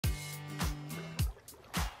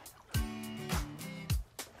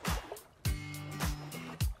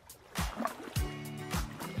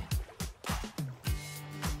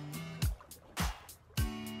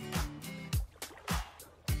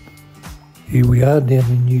Here we are down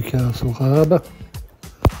in Newcastle Harbour.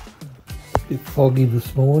 A bit foggy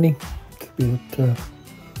this morning. It's about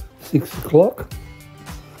 6 o'clock.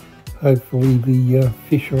 Hopefully the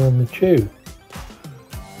fish are on the chew.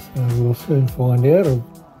 So we'll soon find out. I'm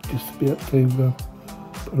just about to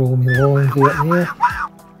put all my lines out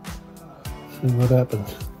now. See what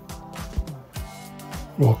happens.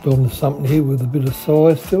 Locked onto something here with a bit of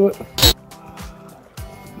size to it.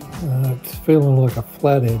 It's feeling like a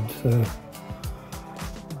flathead, so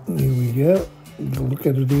here we go. We'll look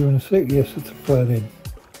at it here in a sec. Yes, it's a flathead.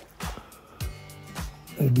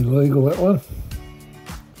 That'd be legal, that one.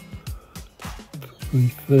 Probably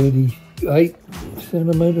 38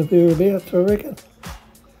 centimetre thereabouts, I reckon.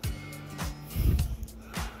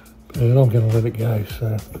 But I'm going to let it go,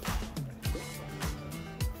 so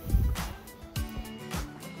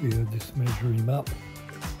we'll just measure him up.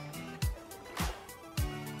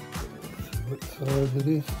 See what size it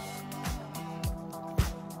is.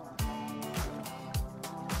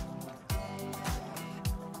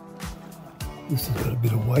 This has got a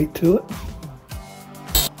bit of weight to it.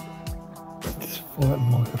 It's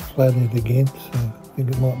fighting like a flathead again, so I think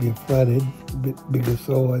it might be a flathead, a bit bigger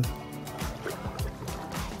size.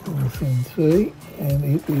 As you can see, and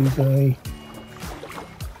it is a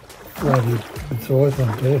flathead, good size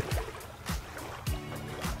one too.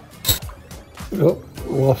 Oh,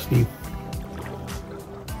 lost him.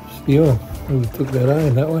 Still, we took that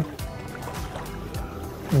home, that one.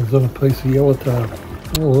 It was on a piece of yellowtail.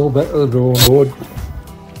 Oh well, back to the drawing board.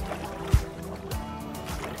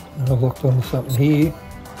 I've locked onto something here.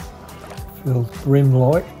 Feels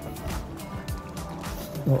bream-like.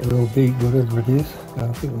 Not real big, whatever it is.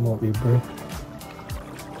 I think it might be a bream.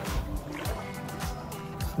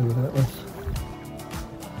 See what happens.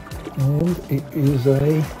 And it is a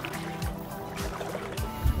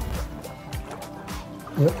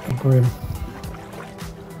bream.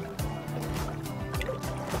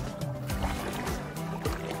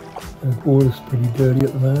 The water's pretty dirty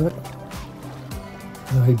at the moment.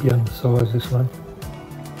 He'd be undersized, this one.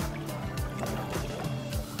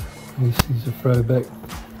 This is a throwback.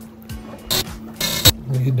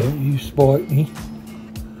 You don't use spike me.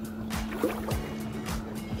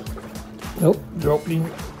 Nope, dropped him.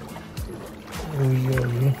 There we go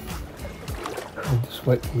again. I'll just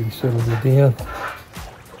wait till we settle it down.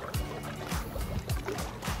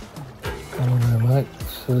 Come on now, mate.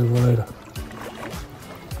 See you later.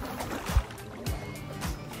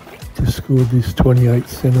 Just scored this 28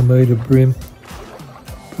 centimetre bream,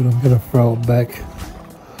 but I'm going to throw it back.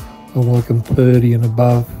 I like them 30 and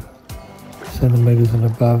above, centimetres and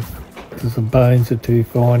above, because the bones are too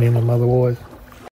fine in them otherwise.